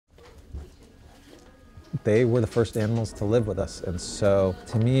They were the first animals to live with us, and so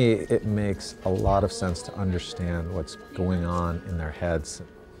to me it makes a lot of sense to understand what's going on in their heads.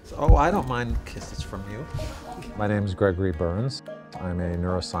 Oh, I don't mind kisses from you. My name is Gregory Berns. I'm a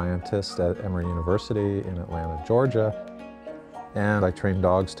neuroscientist at Emory University in Atlanta, Georgia, and I train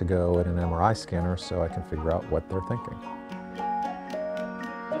dogs to go in an MRI scanner so I can figure out what they're thinking.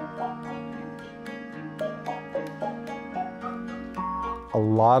 A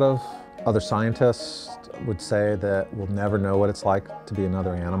lot of other scientists would say that we'll never know what it's like to be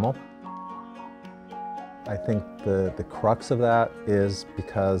another animal. I think the crux of that is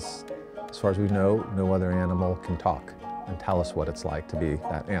because, as far as we know, no other animal can talk and tell us what it's like to be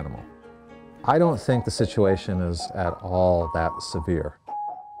that animal. I don't think the situation is at all that severe.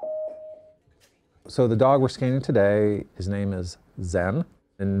 So the dog we're scanning today, his name is Zen.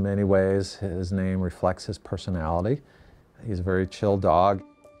 In many ways, his name reflects his personality. He's a very chill dog.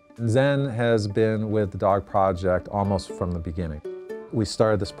 Zen has been with the Dog Project almost from the beginning. We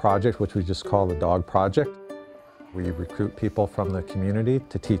started this project, which we just call the Dog Project. We recruit people from the community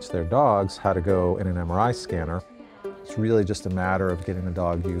to teach their dogs how to go in an MRI scanner. It's really just a matter of getting the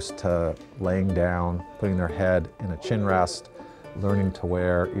dog used to laying down, putting their head in a chin rest, learning to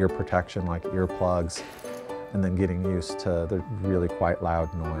wear ear protection like earplugs, and then getting used to the really quite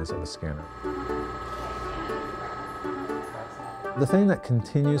loud noise of the scanner. The thing that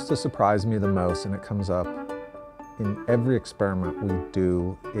continues to surprise me the most, and it comes up in every experiment we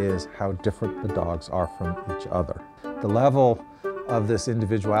do, is how different the dogs are from each other. The level of this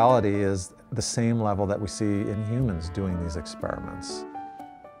individuality is the same level that we see in humans doing these experiments.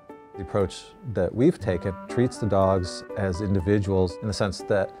 The approach that we've taken treats the dogs as individuals in the sense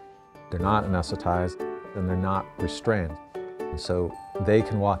that they're not anesthetized and they're not restrained. And so they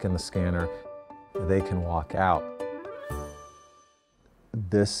can walk in the scanner, they can walk out.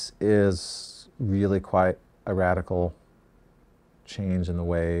 This is really quite a radical change in the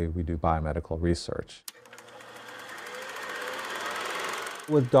way we do biomedical research.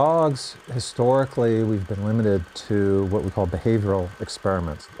 With dogs, historically, we've been limited to what we call behavioral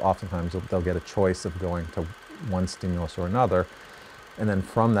experiments. Oftentimes, they'll get a choice of going to one stimulus or another, and then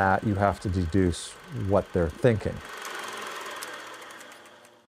from that, you have to deduce what they're thinking.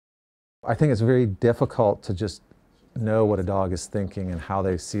 I think it's very difficult to just know what a dog is thinking and how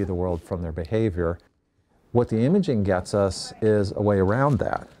they see the world from their behavior. What the imaging gets us is a way around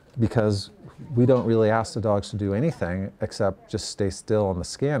that, because we don't really ask the dogs to do anything except just stay still on the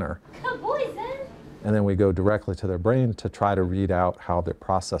scanner. Good boy, Zen. And then we go directly to their brain to try to read out how they're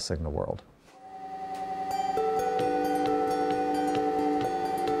processing the world.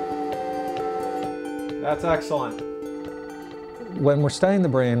 That's excellent. When we're studying the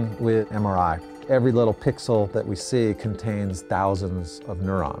brain with MRI, every little pixel that we see contains thousands of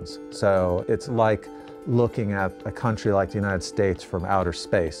neurons. So it's like looking at a country like the United States from outer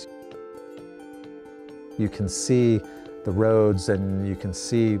space. You can see the roads and you can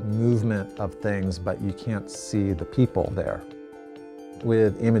see movement of things, but you can't see the people there.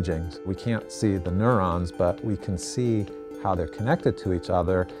 With imaging, we can't see the neurons, but we can see how they're connected to each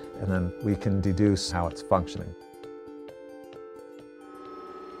other, and then we can deduce how it's functioning.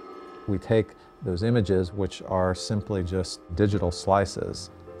 We take those images, which are simply just digital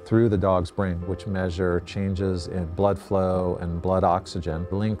slices, through the dog's brain, which measure changes in blood flow and blood oxygen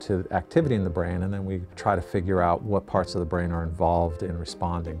linked to activity in the brain, and then we try to figure out what parts of the brain are involved in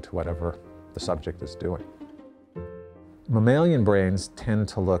responding to whatever the subject is doing. Mammalian brains tend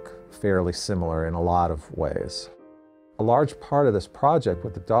to look fairly similar in a lot of ways. A large part of this project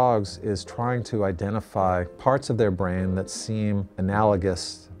with the dogs is trying to identify parts of their brain that seem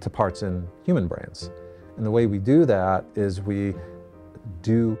analogous to parts in human brains. And the way we do that is we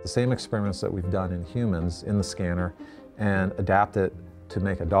do the same experiments that we've done in humans in the scanner and adapt it to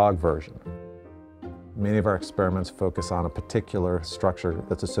make a dog version. Many of our experiments focus on a particular structure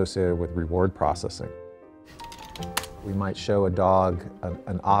that's associated with reward processing. We might show a dog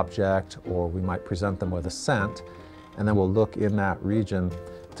an object, or we might present them with a scent, and then we'll look in that region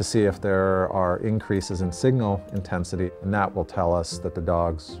to see if there are increases in signal intensity, and that will tell us that the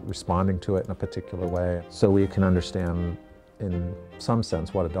dog's responding to it in a particular way, so we can understand in some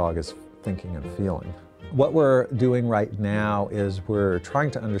sense what a dog is thinking and feeling. What we're doing right now is we're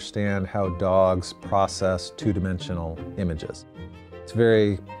trying to understand how dogs process two-dimensional images. It's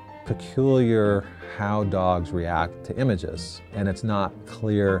very peculiar how dogs react to images, and it's not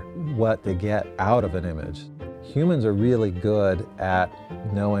clear what they get out of an image. Humans are really good at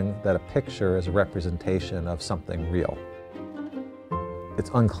knowing that a picture is a representation of something real. It's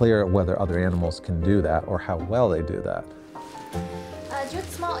unclear whether other animals can do that or how well they do that.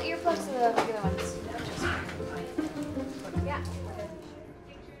 Just small earplugs to the regular ones. Yeah.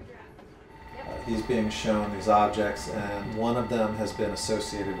 He's being shown these objects, and one of them has been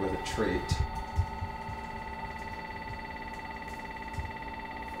associated with a treat.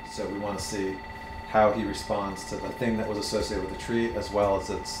 So we want to see how he responds to the thing that was associated with the treat, as well as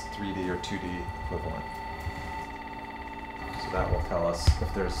its 3D or 2D equivalent. So that will tell us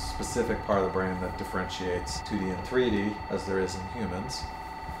if there's a specific part of the brain that differentiates 2D and 3D, as there is in humans.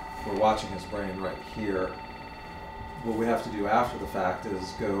 We're watching his brain right here. What we have to do after the fact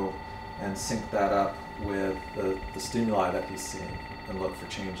is go and sync that up with the stimuli that he's seeing and look for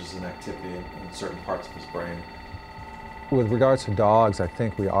changes in activity in certain parts of his brain. With regards to dogs, I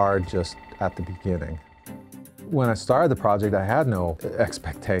think we are just at the beginning. When I started the project, I had no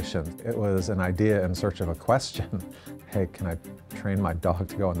expectations. It was an idea in search of a question. Hey, can I train my dog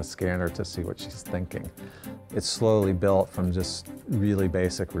to go on the scanner to see what she's thinking? It's slowly built from just really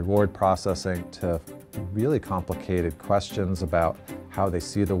basic reward processing to really complicated questions about how they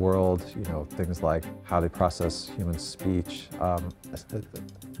see the world, things like how they process human speech,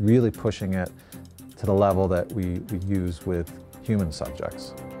 really pushing it to the level that we use with human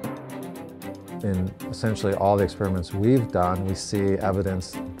subjects. In essentially all the experiments we've done, we see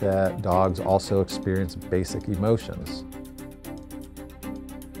evidence that dogs also experience basic emotions.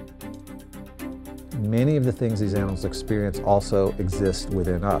 Many of the things these animals experience also exist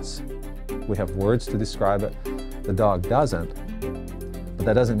within us. We have words to describe it. The dog doesn't, but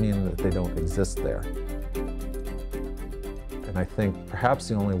that doesn't mean that they don't exist there. And I think perhaps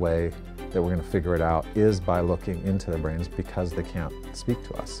the only way that we're going to figure it out is by looking into their brains, because they can't speak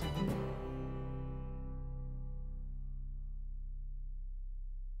to us.